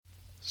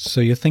So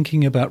you're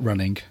thinking about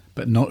running,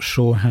 but not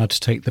sure how to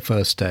take the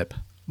first step.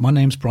 My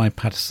name's Brian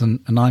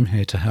Patterson, and I'm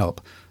here to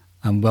help.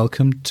 And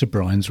welcome to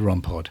Brian's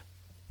Run Pod.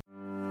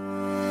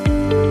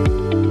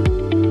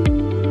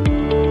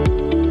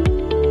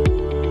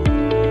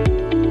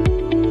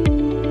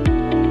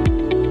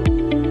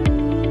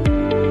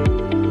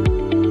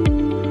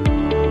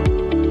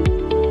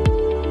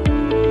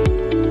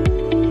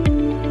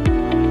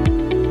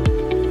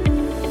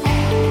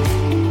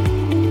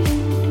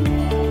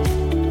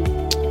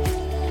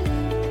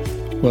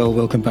 Well,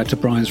 welcome back to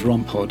Brian's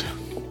Run Pod.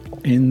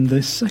 In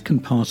the second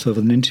part of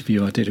an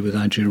interview I did with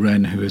Andrew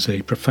Wren, who is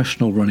a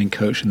professional running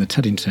coach in the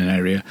Teddington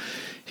area,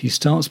 he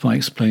starts by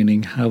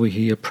explaining how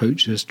he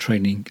approaches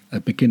training a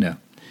beginner.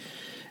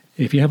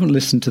 If you haven't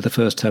listened to the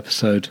first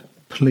episode,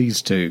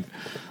 please do.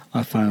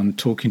 I found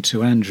talking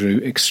to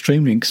Andrew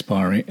extremely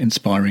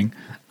inspiring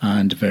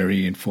and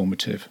very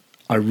informative.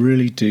 I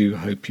really do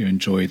hope you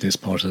enjoy this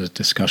part of the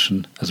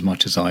discussion as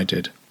much as I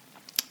did.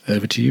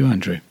 Over to you,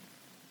 Andrew.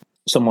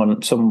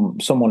 Someone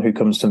who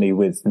comes to me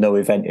with no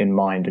event in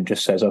mind and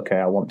just says, okay,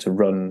 I want to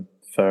learn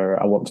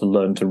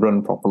to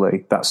run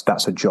properly.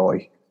 That's a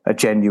joy, a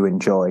genuine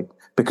joy,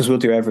 because we'll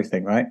do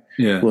everything, right?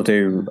 Yeah.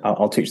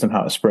 I'll teach them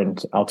how to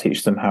sprint. I'll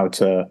teach them how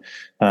to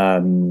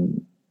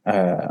run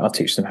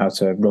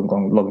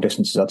long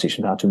distances. I'll teach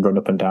them how to run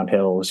up and down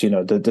hills. You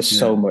know, there's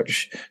so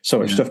much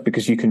stuff,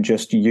 because you can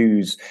just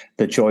use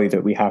the joy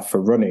that we have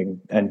for running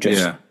and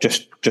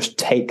just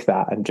take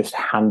that and just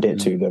hand it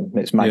to them.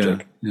 It's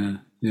magic.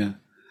 Yeah.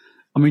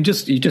 I mean,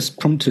 you just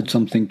prompted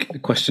a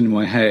question in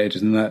my head,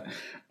 and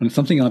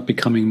something I'm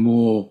becoming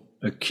more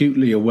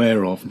acutely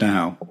aware of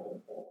now.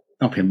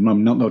 Okay,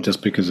 not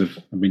just because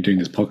I've been doing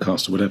this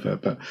podcast or whatever,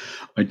 but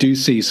I do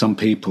see some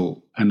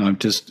people, and I'm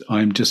just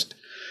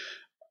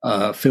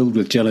filled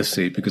with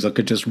jealousy because I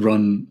could just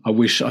run. I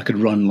wish I could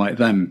run like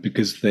them,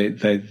 because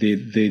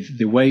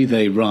the way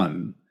they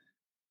run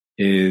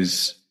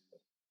is,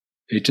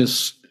 it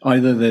just,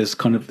 either there's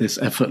kind of this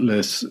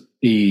effortless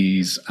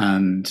ease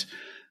and,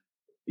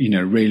 you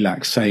know,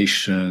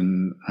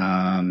 relaxation,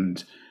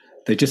 and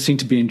they just seem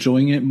to be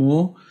enjoying it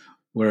more.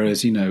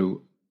 Whereas, you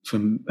know,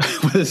 from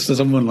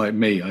someone like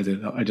me, I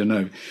don't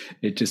know.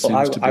 It just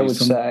seems to be. I would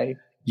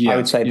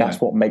say that's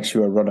what makes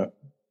you a runner.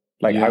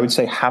 I would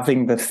say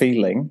having the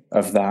feeling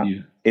of that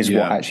is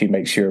what actually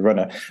makes you a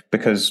runner,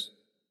 because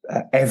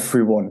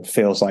everyone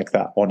feels like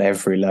that on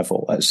every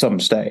level at some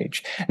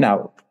stage.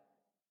 Now,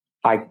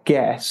 I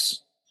guess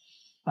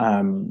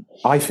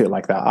I feel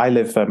like that. I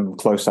live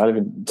close. I live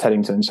in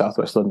Teddington, in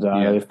southwest London.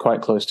 I live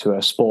quite close to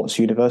a sports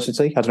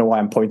university. I don't know why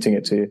I'm pointing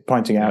out to you.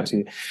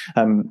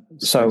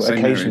 So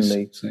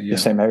occasionally, the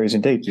same areas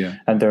indeed. Yeah.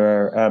 And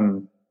there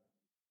are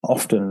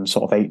often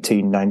sort of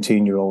 18,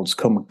 19-year-olds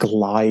come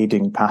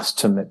gliding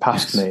past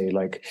me.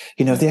 Like,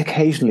 you know, they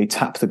occasionally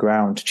tap the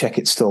ground to check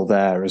it's still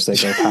there as they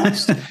go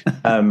past.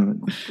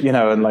 You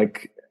know, and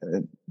like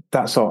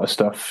that sort of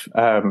stuff.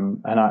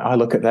 And I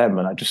look at them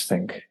and I just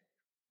think,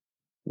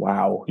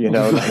 wow, you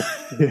know,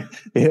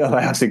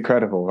 that's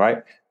incredible,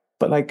 right?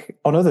 But like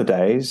on other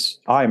days,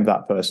 I'm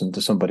that person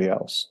to somebody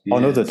else. Yes,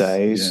 on other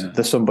days,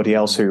 the somebody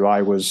else who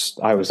I was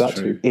that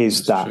to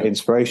is that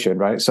inspiration,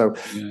 right? So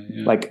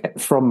like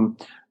from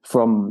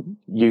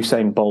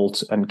Usain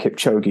Bolt and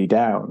Kipchoge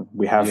down,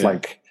 we have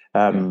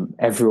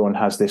everyone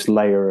has this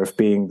layer of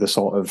being the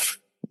sort of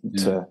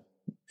to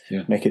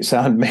make it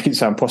sound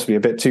possibly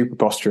a bit too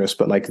preposterous,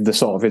 but like the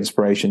sort of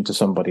inspiration to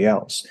somebody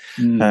else.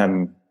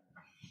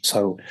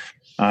 So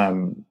I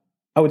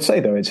would say,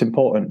 though, it's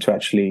important to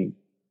actually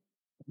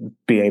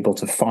be able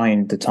to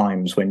find the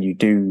times when you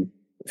do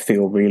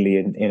feel really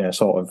in a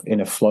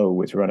flow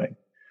with running.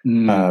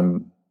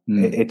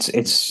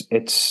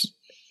 It's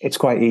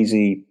quite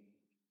easy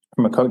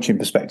from a coaching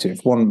perspective.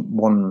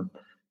 One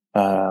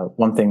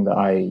thing that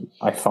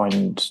I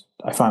find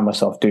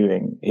myself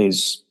doing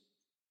is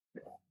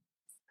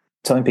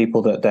telling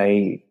people that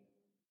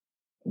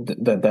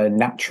their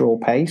natural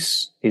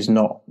pace is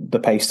not the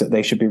pace that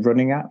they should be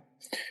running at,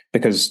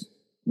 because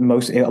a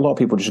lot of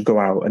people just go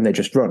out and they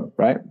just run,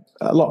 right?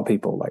 A lot of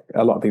people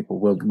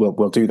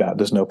will do that.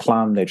 There's no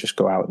plan. They just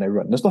go out and they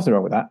run. There's nothing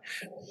wrong with that.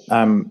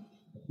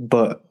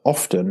 But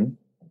often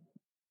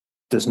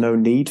there's no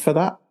need for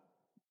that.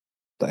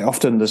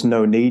 Often there's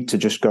no need to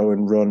just go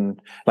and run.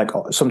 Like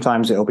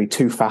sometimes it'll be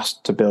too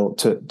fast to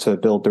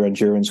build their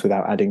endurance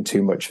without adding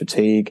too much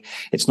fatigue.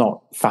 It's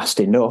not fast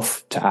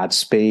enough to add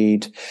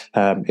speed.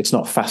 It's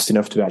not fast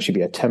enough to actually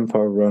be a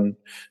tempo run.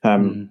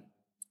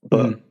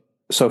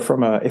 So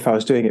if I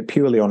was doing it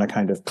purely on a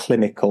kind of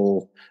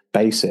clinical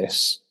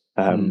basis,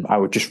 I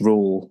would just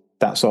rule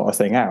that sort of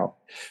thing out.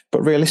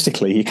 But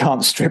realistically, you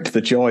can't strip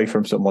the joy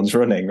from someone's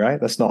running, right?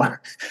 That's not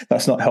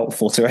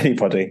helpful to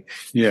anybody.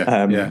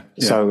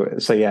 So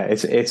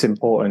it's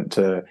important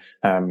to,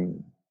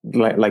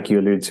 like you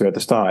alluded to at the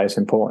start, it's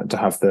important to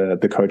have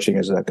the coaching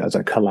as a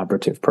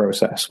collaborative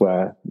process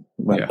where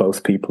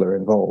both people are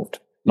involved,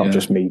 not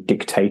just me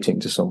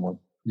dictating to someone.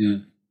 Yeah.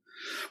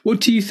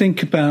 What do you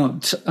think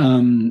about,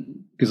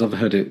 because I've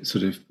heard it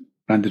sort of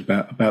bandied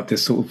about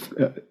this sort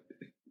of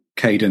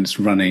cadence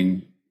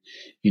running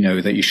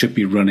that you should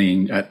be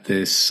running at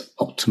this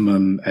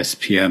optimum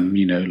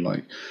SPM,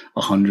 like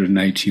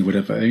 180,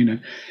 whatever.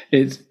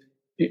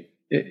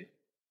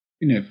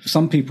 For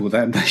some people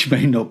that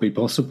may not be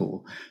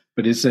possible.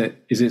 But is that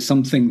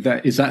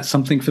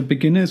something for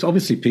beginners?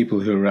 Obviously, people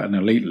who are at an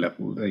elite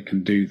level, they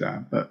can do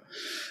that. But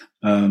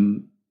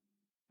no,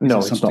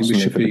 it's not something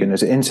for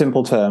beginners. In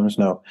simple terms,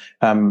 no.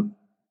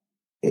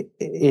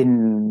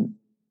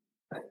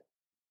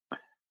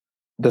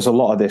 There's a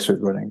lot of this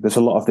with running. There's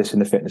a lot of this in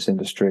the fitness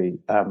industry.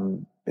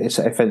 It's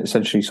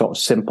essentially sort of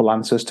simple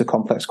answers to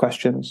complex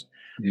questions.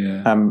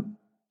 Yeah.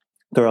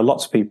 There are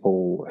lots of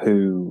people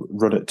who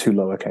run at too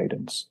low a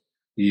cadence.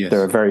 Yes.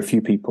 There are very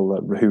few people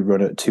who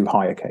run at too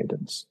high a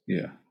cadence.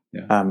 Yeah.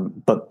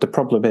 But the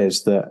problem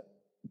is that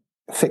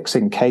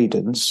fixing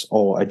cadence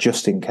or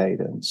adjusting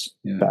cadence,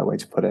 better way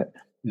to put it,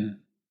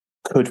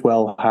 could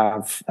well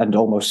have, and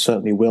almost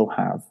certainly will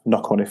have,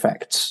 knock-on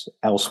effects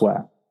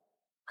elsewhere.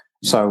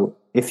 Yeah. So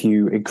if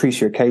you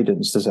increase your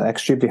cadence, there's an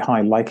extremely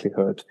high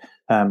likelihood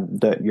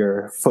that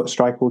your foot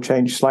strike will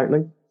change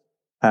slightly.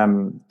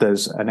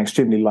 There's an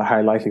extremely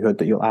high likelihood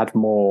that you'll add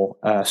more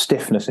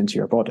stiffness into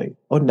your body,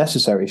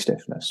 unnecessary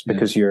stiffness,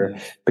 because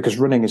because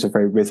running is a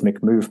very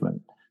rhythmic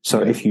movement.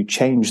 So if you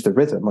change the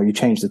rhythm or you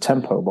change the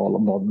tempo,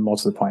 more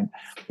to the point,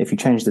 if you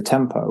change the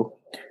tempo,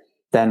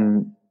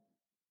 then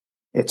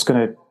it's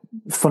going to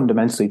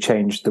fundamentally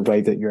change the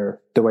way that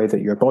your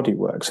body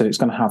works, and it's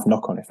going to have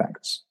knock-on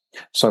effects.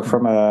 So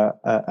from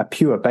a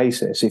pure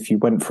basis, if you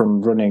went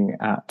from running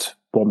at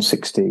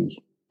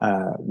 160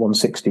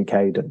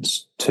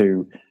 cadence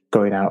to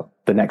going out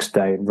the next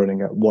day and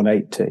running at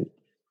 180,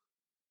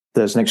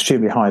 there's an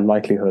extremely high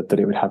likelihood that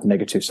it would have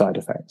negative side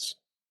effects.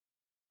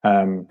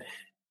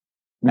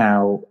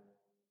 Now,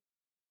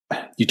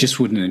 you just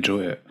wouldn't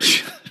enjoy it.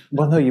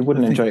 Well, no, you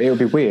wouldn't enjoy it. It would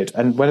be weird.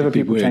 And whenever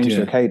people change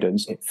their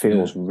cadence, it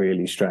feels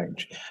really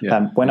strange.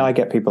 When I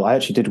get people, I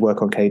actually did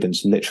work on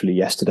cadence literally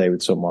yesterday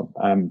with someone.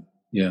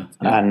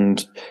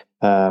 And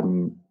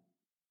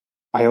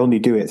I only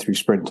do it through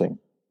sprinting.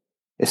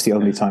 It's the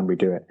only time we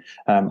do it.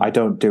 I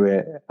don't do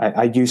it.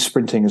 I use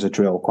sprinting as a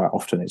drill quite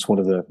often. It's one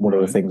of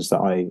the things that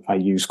I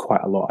use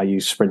quite a lot. I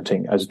use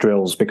sprinting as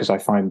drills because I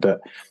find that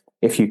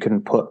if you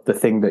can put the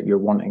thing that you're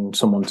wanting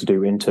someone to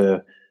do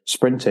into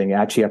sprinting, it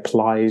actually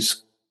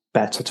applies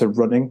better to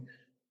running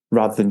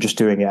rather than just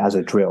doing it as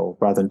a drill,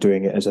 rather than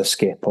doing it as a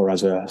skip or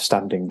as a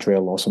standing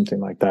drill or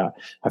something like that.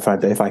 I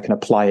find that if I can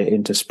apply it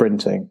into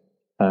sprinting,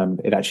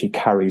 it actually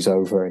carries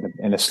over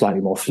in a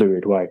slightly more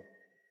fluid way.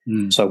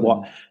 So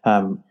what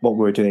we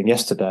were doing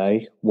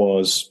yesterday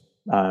was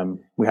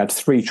we had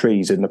 3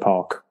 trees in the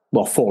park.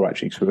 Well, 4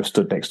 actually, because we were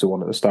stood next to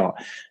one at the start.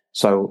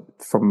 So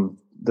from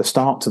the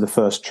start to the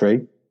first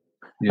tree,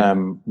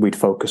 we'd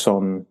focus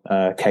on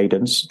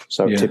cadence,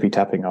 so tippy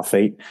tapping our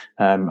feet.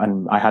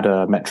 And I had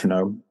a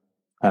metronome.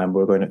 We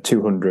were going at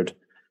 200,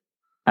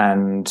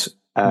 and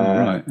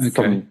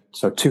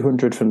so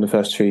 200 from the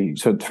first tree.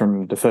 So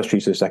from the first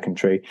tree to the second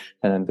tree,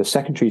 and then the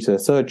second tree to the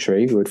third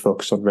tree, we would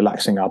focus on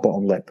relaxing our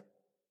bottom lip.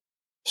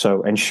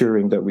 So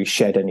ensuring that we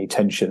shed any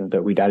tension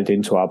that we'd added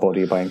into our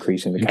body by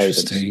increasing the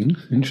cadence.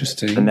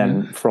 Interesting. And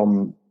then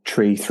from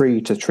tree 3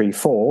 to tree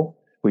 4,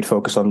 we'd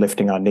focus on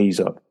lifting our knees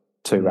up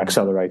to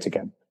accelerate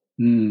again.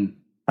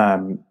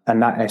 And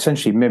that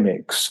essentially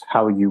mimics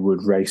how you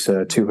would race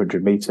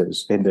 200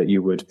 meters, in that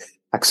you would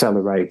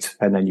accelerate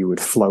and then you would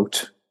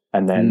float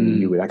and then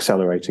you would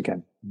accelerate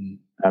again.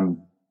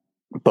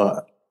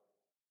 But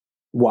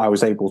what I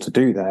was able to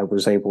do there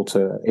was able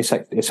to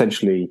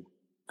essentially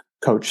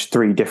coach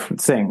 3 different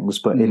things,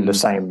 but in the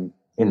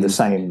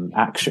same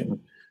action.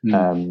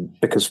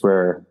 Because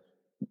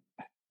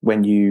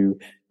when you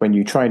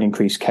try and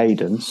increase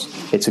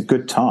cadence, it's a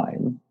good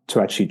time to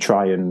actually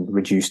try and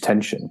reduce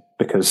tension,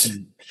 because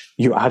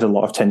you add a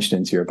lot of tension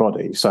into your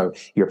body. So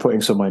you're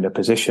putting someone in a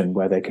position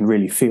where they can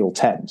really feel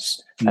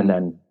tense and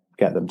then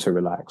get them to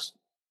relax.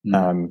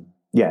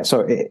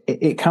 So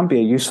it can be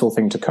a useful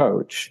thing to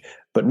coach,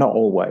 but not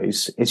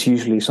always. It's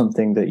usually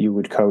something that you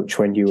would coach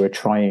when you were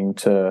trying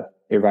to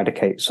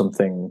eradicate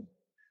something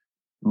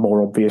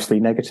more obviously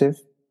negative.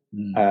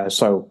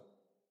 So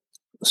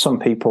some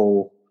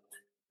people,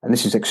 and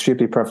this is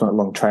extremely prevalent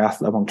among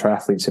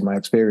triathletes in my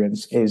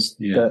experience, is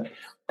that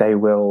they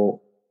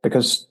will,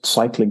 because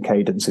cycling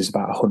cadence is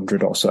about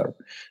 100 or so,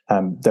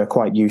 they're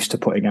quite used to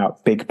putting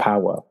out big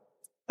power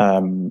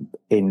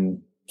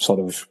in sort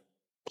of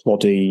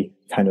ploddy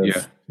kind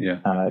of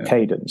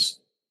cadence.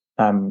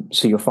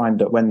 So you'll find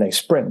that when they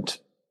sprint,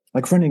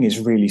 like running is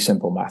really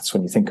simple maths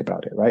when you think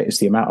about it, right? It's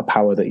the amount of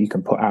power that you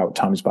can put out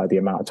times by the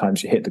amount of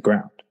times you hit the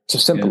ground. It's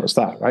as simple as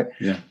that, right?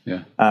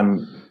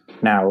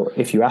 Now,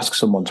 if you ask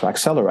someone to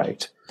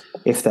accelerate,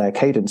 if their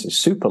cadence is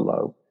super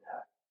low,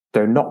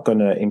 they're not going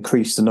to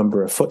increase the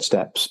number of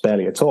footsteps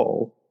barely at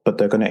all, but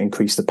they're going to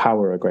increase the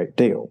power a great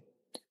deal.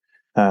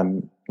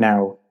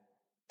 Now,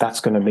 that's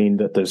going to mean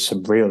that there's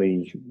some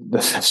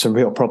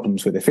real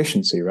problems with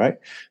efficiency, right?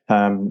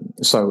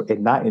 So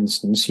in that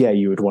instance,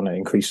 you would want to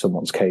increase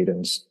someone's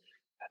cadence.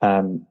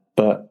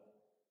 But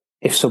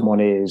if someone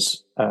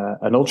is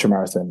an ultra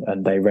marathon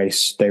and they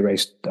race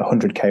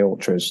 100K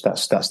ultras.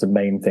 That's the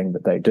main thing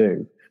that they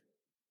do.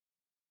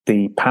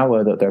 The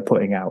power that they're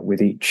putting out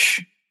with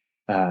each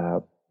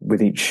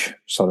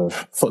sort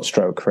of foot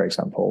stroke, for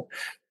example,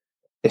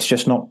 it's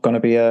just not going to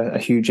be a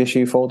huge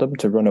issue for them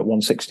to run at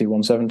 160,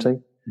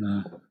 170.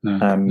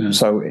 No.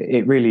 So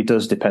it really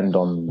does depend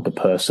on the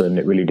person.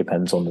 It really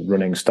depends on the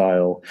running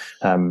style.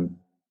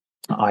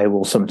 I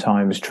will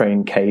sometimes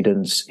train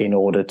cadence in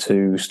order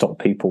to stop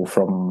people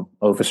from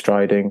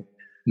overstriding.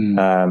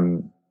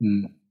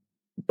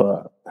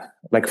 But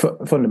like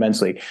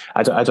fundamentally,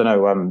 I don't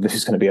know. This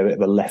is going to be a bit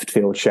of a left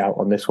field shout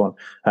on this one.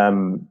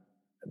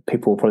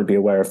 People will probably be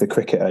aware of the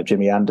cricketer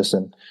Jimmy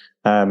Anderson.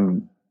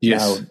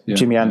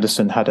 Jimmy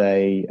Anderson had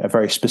a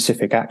very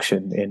specific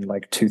action in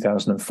like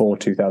 2004,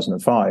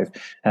 2005,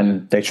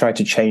 and they tried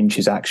to change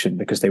his action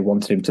because they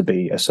wanted him to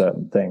be a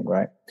certain thing,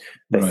 right?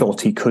 They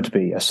thought he could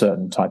be a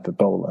certain type of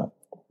bowler.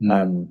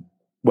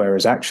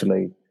 Whereas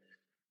actually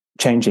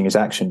changing his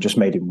action just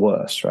made him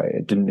worse, right?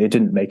 It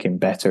didn't make him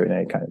better in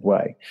any kind of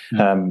way.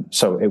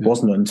 So it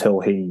wasn't until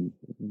he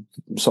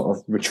sort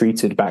of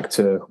retreated back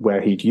to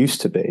where he'd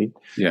used to be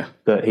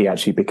that he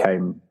actually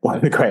became one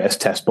of the greatest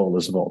test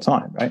bowlers of all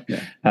time, right?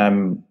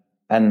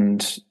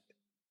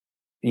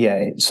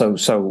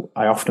 So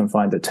I often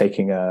find that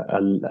taking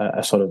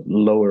a sort of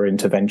lower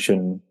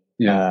intervention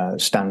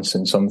stance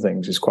in some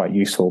things is quite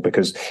useful,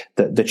 because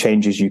the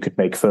changes you could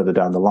make further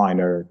down the line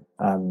are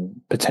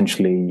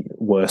potentially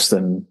worse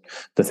than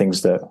the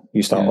things that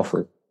you start off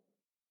with.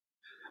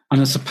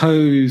 And I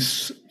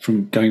suppose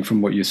from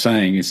what you're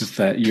saying is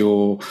that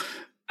you're,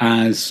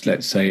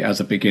 let's say as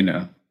a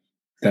beginner,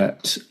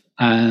 that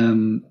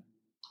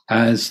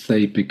as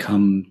they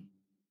become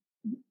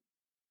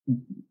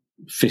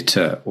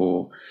fitter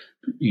or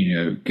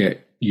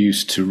get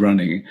used to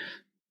running,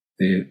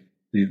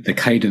 the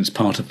cadence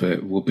part of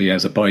it will be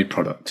as a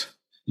byproduct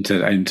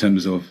in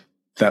terms of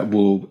that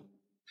will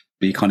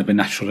be kind of a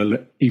natural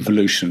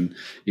evolution.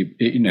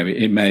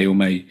 It may or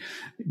may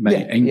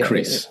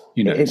increase,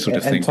 sort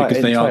of thing,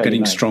 because they are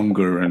getting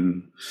stronger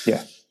and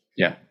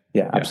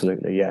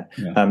absolutely.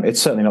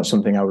 It's certainly not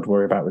something I would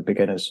worry about with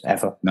beginners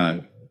ever.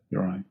 No,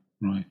 you're right.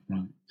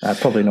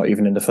 Probably not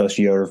even in the first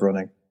year of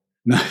running.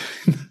 No.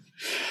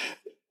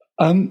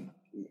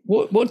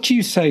 What do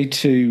you say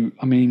to,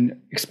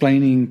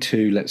 explaining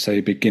to, let's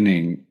say,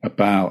 beginning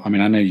about, I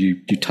know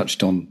you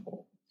touched on,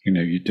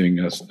 you're doing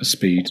a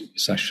speed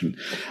session,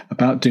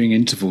 about doing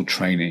interval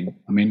training.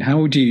 How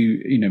would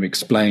you,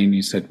 explain,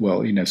 you said,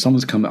 well,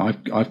 someone's come,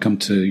 I've come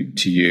to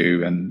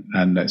you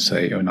and let's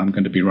say, and I'm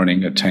going to be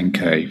running a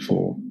 10K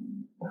for,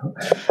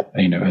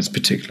 as a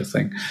particular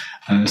thing.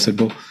 And I said,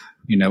 well,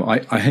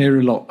 I hear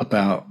a lot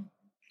about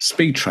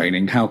speed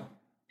training, how,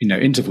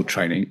 interval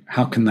training,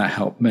 how can that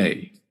help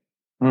me?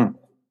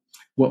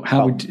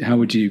 How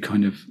would you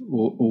kind of,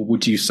 or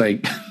would you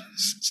say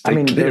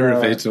stay clear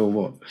of it, or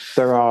what?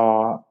 There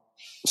are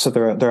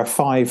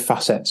 5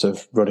 facets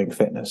of running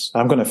fitness.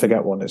 I'm going to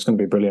forget one. It's going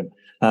to be brilliant.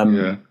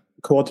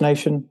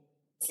 Coordination,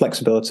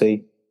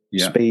 flexibility,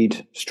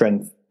 speed,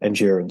 strength,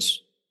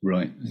 endurance.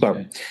 Right.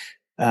 Okay.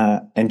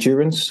 So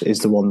endurance is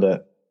the one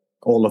that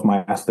all of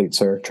my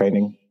athletes are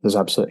training. There's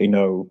absolutely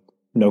no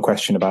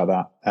question about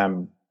that.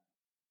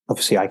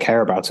 Obviously I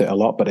care about it a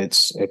lot, but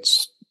it's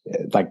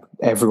like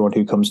everyone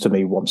who comes to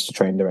me wants to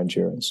train their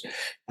endurance.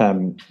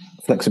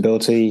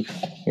 Flexibility,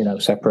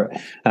 separate.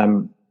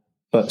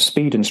 But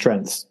speed and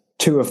strength,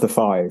 2 of the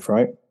 5,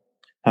 right?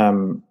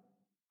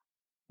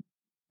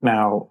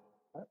 Now,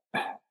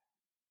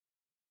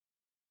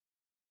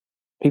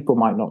 people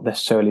might not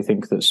necessarily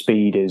think that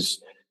speed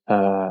is,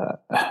 in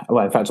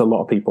fact, a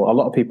lot of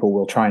people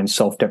will try and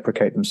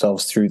self-deprecate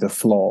themselves through the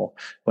flaw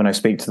when I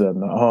speak to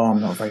them. Oh, I'm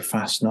not very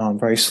fast. No, I'm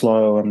very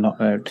slow. I'm not.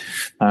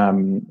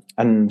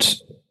 And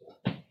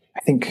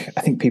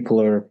I think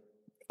people are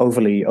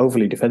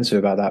overly defensive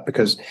about that,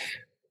 because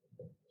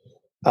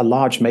a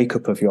large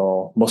makeup of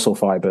your muscle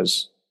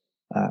fibers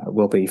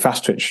will be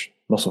fast twitch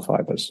muscle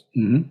fibers.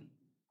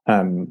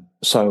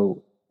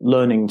 So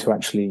learning to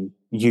actually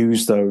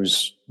use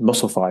those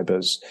muscle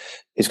fibers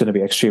is going to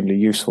be extremely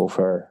useful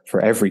for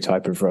every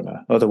type of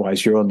runner.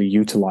 Otherwise, you're only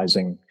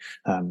utilizing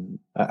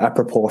a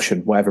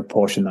proportion, whatever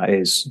proportion that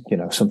is.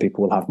 Some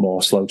people will have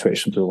more slow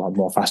twitch, some people will have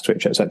more fast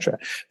twitch, etc.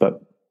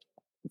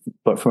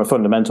 But from a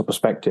fundamental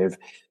perspective,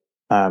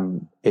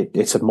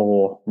 it's a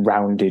more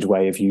rounded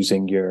way of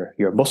using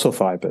your muscle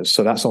fibers.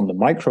 So that's on the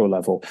micro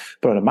level.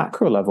 But on a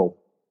macro level,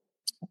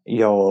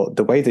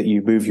 the way that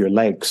you move your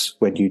legs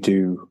when you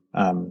do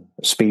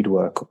speed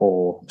work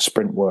or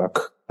sprint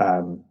work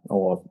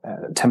or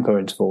tempo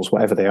intervals,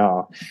 whatever they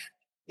are,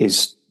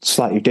 is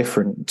slightly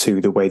different to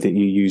the way that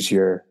you use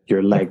your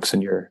legs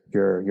and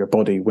your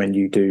body when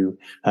you do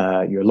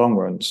your long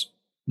runs.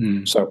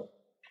 So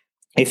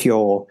if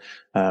you're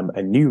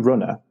a new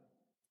runner,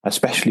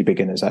 especially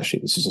beginners,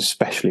 actually, this is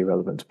especially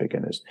relevant to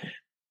beginners.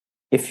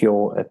 If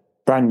you're a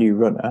brand new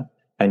runner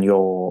and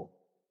you're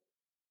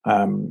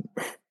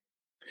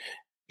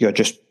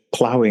just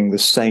plowing the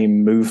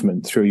same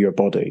movement through your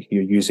body,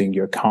 you're using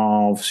your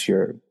calves,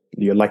 your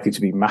you're likely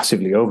to be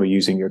massively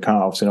overusing your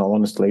calves, in all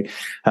honesty.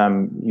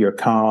 Your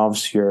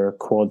calves, your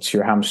quads,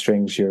 your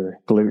hamstrings, your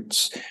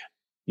glutes,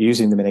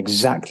 using them in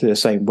exactly the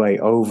same way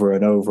over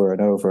and over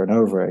and over and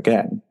over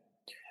again,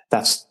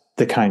 that's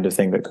the kind of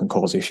thing that can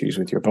cause issues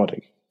with your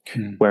body.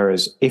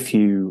 Whereas if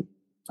you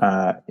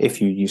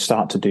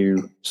start to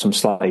do some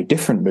slightly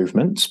different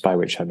movements, by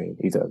which I mean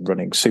either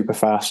running super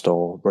fast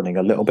or running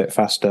a little bit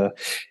faster,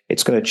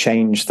 it's going to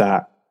change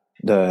the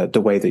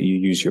way that you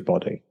use your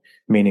body,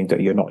 meaning that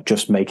you're not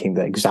just making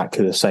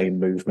exactly the same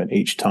movement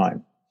each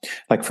time.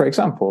 Like, for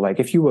example, like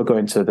if you were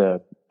going to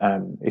the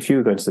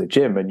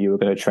gym and you were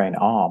going to train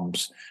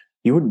arms,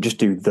 you wouldn't just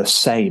do the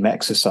same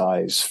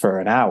exercise for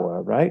an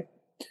hour, right?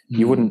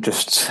 You wouldn't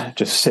just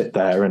sit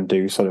there and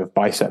do sort of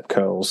bicep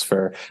curls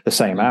for the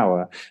same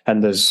hour.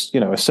 And there's,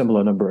 a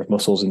similar number of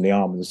muscles in the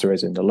arm as there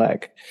is in the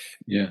leg.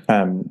 Yeah.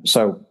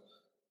 So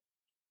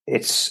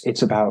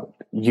it's about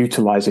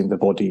utilizing the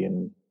body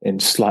in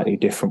slightly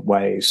different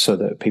ways so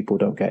that people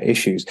don't get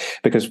issues.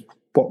 Because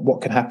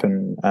what can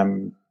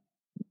happen,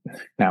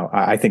 now,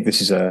 I think this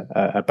is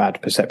a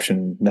bad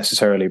perception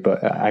necessarily,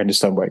 but I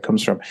understand where it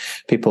comes from.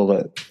 People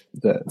that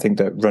think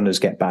that runners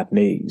get bad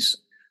knees.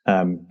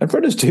 And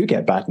runners do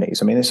get bad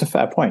knees. I mean, it's a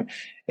fair point.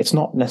 It's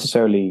not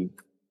necessarily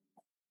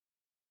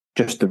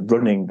just the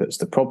running that's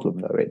the problem,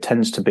 though. It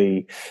tends to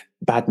be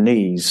bad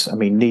knees. I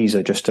mean, knees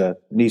are just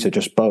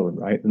bone,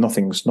 right?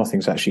 Nothing's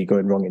actually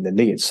going wrong in the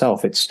knee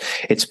itself.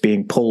 It's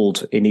being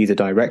pulled in either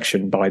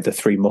direction by the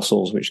three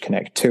muscles which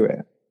connect to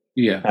it.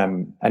 Yeah.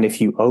 And if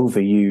you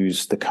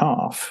overuse the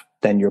calf,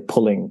 then you're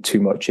pulling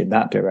too much in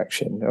that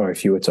direction. Or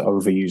if you were to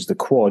overuse the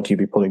quad, you'd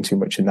be pulling too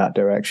much in that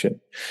direction.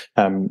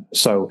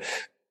 So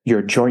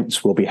your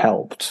joints will be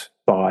helped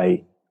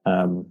by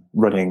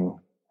running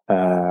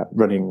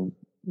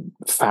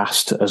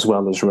fast as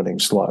well as running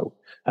slow,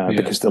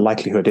 because the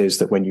likelihood is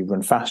that when you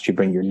run fast, you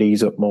bring your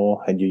knees up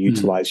more and you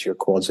utilize your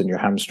quads and your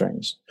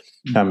hamstrings.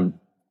 Now,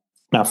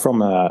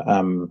 from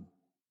a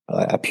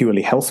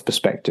purely health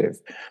perspective,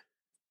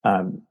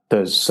 there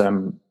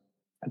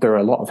are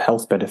a lot of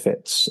health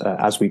benefits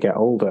as we get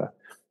older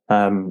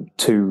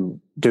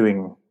to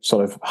doing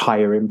sort of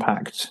higher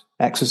impact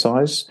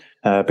exercise,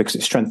 because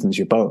it strengthens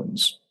your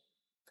bones.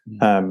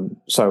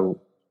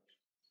 So,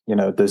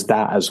 there's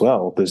that as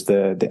well. There's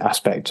the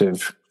aspect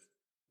of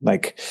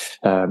like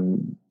our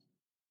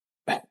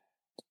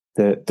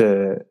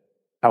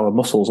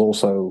muscles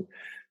also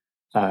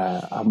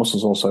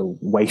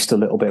waste a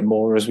little bit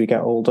more as we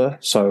get older.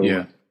 So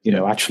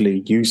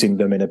actually using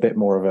them in a bit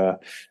more of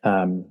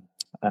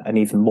an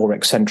even more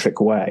eccentric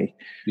way,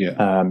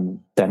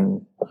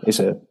 then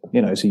is a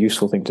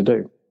useful thing to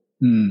do.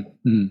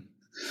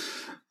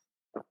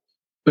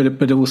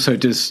 But also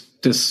does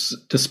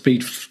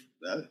speed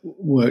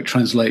work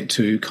translate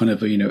to kind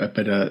of a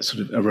better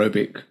sort of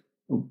aerobic,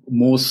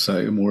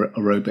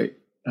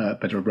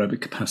 better aerobic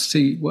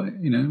capacity?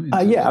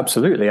 Yeah,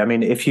 absolutely. I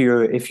mean, if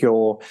you're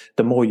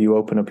the more you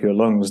open up your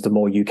lungs, the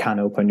more you can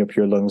open up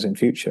your lungs in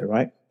future,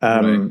 right?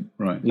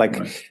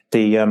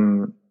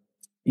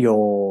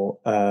 Your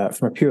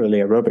from a purely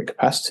aerobic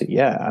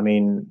capacity, I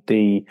mean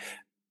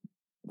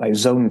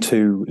zone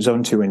two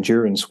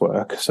endurance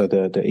work, so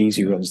the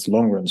easy runs, the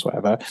long runs,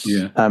 whatever.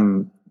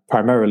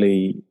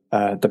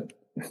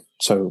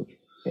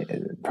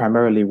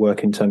 Primarily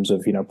work in terms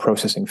of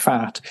processing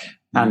fat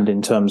and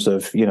in terms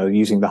of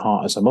using the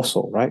heart as a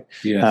muscle, right?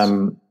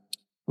 There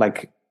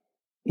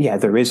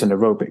is an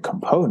aerobic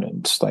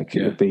component.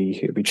 It would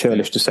be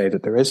churlish to say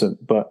that there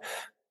isn't, but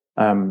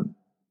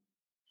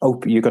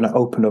you're going to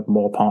open up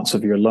more parts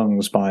of your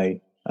lungs by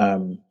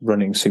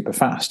running super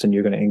fast, and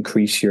you're going to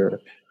increase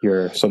your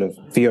sort of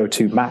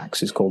VO2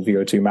 max. Is called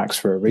VO2 max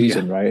for a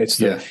reason, right?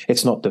 It's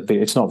not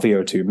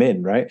VO2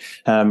 min, right?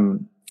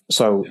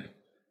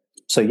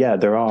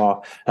 There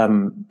are,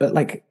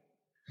 but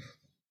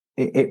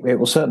it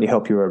will certainly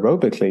help you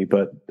aerobically,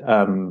 but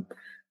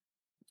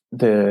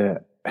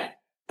there's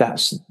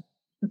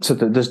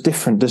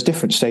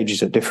different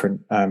stages at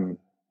different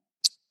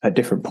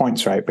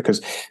points, right?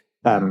 Because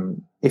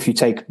if you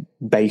take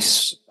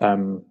base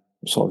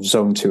sort of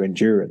zone 2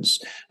 endurance,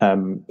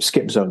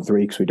 skip zone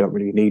 3 because we don't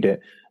really need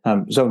it.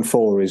 Zone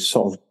 4 is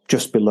sort of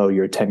just below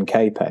your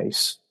 10K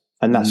pace.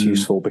 And that's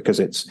useful because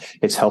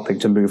it's helping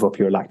to move up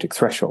your lactic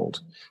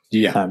threshold.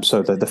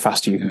 So the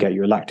faster you can get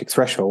your lactic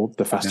threshold,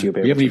 the faster you'll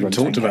be able to run 10K.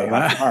 We haven't even talked about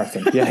that.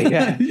 Marathon.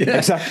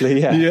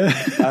 Exactly.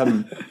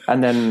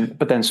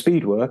 But then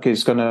speed work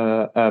is going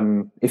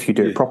to, if you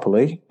do it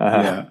properly,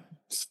 get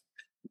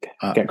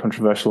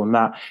controversial on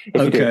that.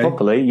 If you do it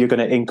properly, you're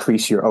going to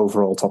increase your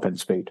overall top end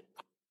speed.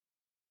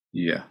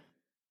 Yeah.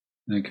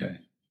 Okay.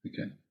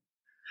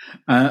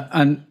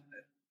 And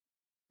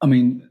I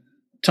mean,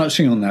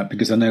 touching on that,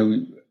 because I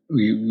know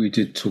we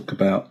did talk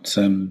about,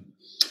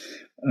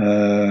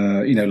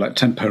 like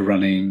tempo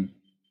running.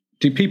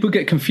 Do people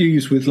get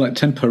confused with like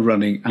tempo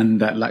running and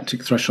that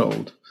lactic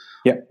threshold?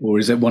 Yeah. Or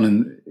is it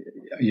one?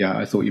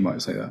 I thought you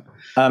might say that.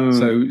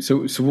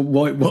 So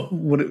why?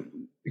 What?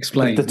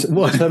 Explain. The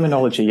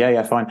terminology,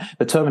 fine.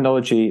 The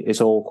terminology is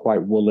all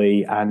quite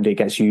woolly, and it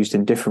gets used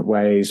in different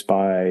ways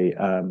by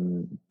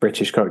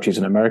British coaches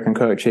and American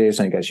coaches,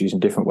 and it gets used in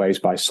different ways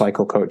by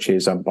cycle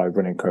coaches and by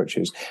running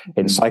coaches.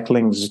 In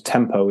cycling,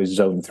 tempo is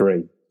zone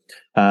 3.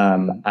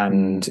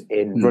 And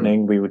in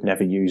running, we would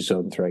never use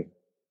zone 3.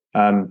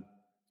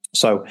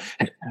 So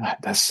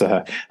that's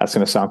going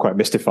to sound quite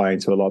mystifying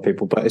to a lot of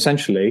people, but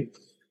essentially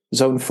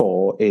zone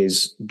 4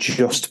 is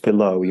just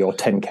below your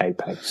 10K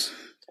pace.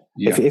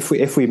 Yeah.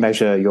 If we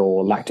measure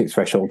your lactic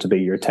threshold to be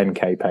your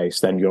 10K pace,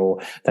 then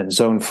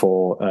zone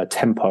 4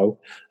 tempo.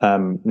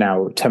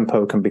 Now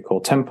tempo can be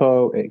called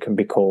tempo. It can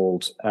be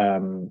called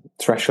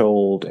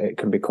threshold. It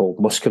can be called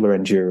muscular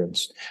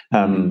endurance.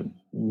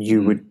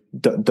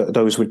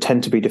 Those would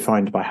tend to be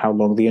defined by how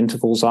long the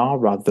intervals are,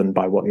 rather than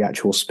by what the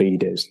actual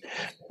speed is.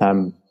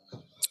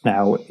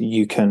 Now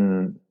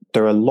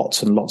there are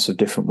lots and lots of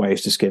different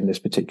ways to skin this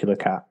particular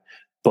cat,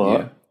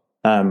 but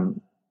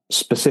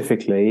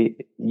specifically,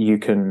 you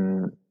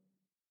can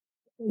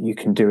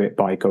do it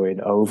by going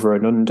over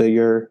and under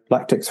your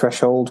lactic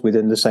threshold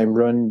within the same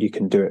run. You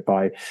can do it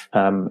by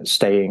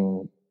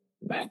staying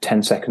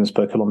 10 seconds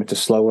per kilometer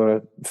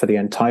slower for the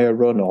entire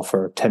run, or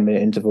for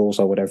 10-minute intervals,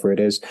 or whatever it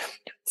is.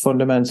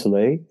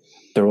 Fundamentally,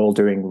 they're all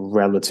doing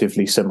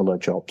relatively similar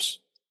jobs.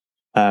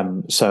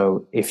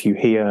 So if you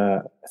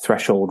hear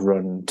threshold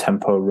run,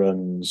 tempo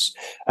runs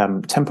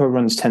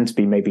tend to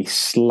be maybe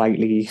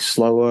slightly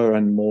slower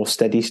and more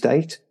steady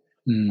state.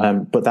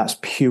 But that's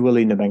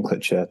purely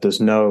nomenclature. There's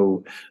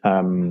no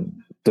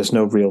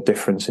real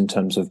difference in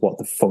terms of what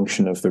the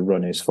function of the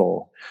run is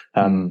for.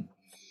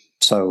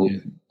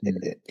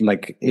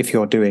 Like if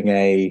you're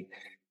doing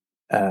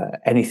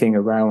anything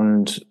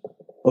around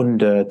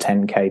under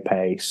 10K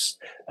pace,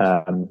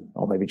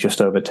 or maybe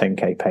just over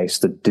 10K pace,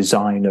 the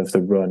design of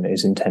the run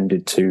is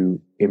intended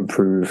to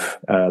improve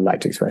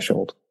lactic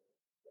threshold.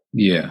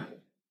 Yeah.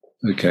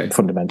 Okay.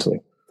 Fundamentally.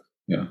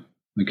 Yeah.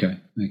 Okay.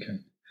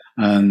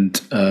 And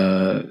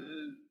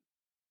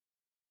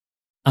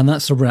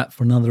that's a wrap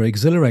for another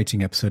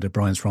exhilarating episode of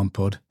Brian's Run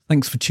Pod.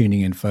 Thanks for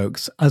tuning in,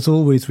 folks. As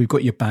always, we've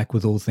got your back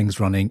with all things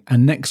running.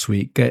 And next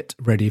week, get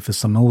ready for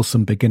some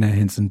awesome beginner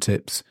hints and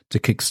tips to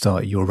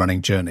kickstart your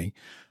running journey.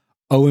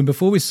 Oh, and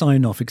before we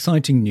sign off,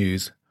 exciting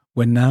news.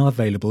 We're now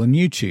available on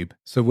YouTube.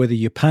 So whether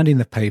you're pounding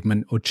the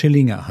pavement or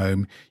chilling at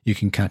home, you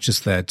can catch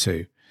us there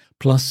too.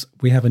 Plus,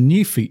 we have a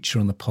new feature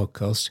on the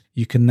podcast.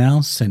 You can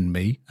now send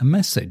me a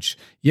message.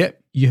 Yep,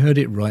 you heard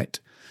it right.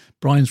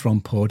 Brian's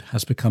Run Pod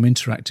has become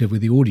interactive with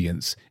the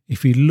audience.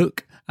 If you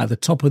look at the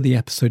top of the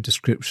episode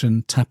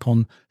description, tap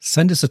on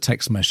Send Us a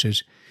Text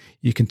Message.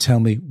 You can tell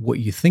me what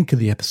you think of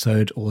the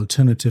episode, or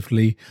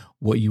alternatively,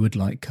 what you would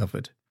like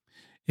covered.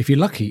 If you're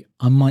lucky,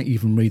 I might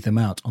even read them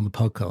out on the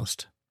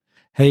podcast.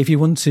 Hey, if you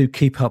want to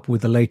keep up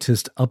with the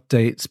latest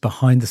updates,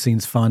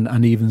 behind-the-scenes fun,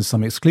 and even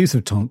some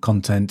exclusive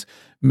content,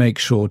 make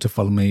sure to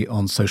follow me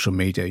on social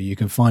media. You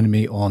can find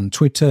me on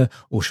Twitter,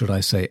 or should I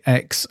say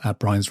X, at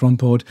Brian's Run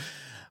Pod.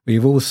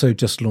 We've also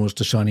just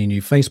launched a shiny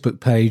new Facebook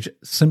page.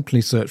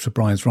 Simply search for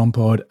Brian's Run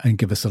Pod and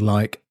give us a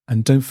like.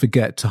 And don't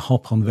forget to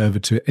hop on over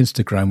to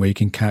Instagram, where you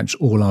can catch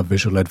all our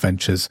visual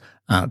adventures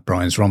at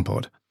Brian's Run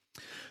Pod.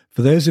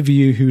 For those of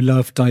you who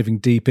love diving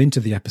deep into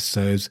the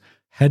episodes,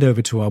 head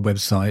over to our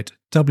website,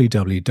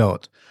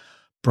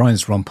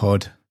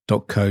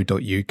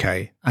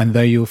 www.briansrunpod.co.uk, and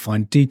there you'll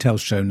find detailed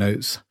show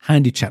notes,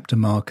 handy chapter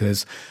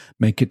markers,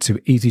 make it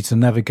too easy to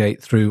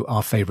navigate through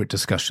our favourite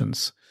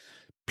discussions.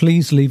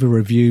 Please leave a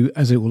review,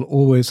 as it will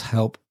always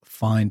help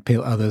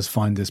others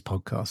find this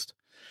podcast.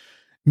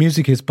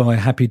 Music is by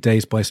Happy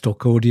Days by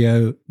Stock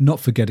Audio, not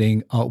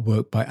forgetting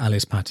artwork by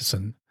Alice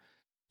Patterson.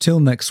 Till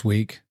next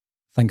week,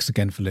 thanks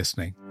again for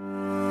listening.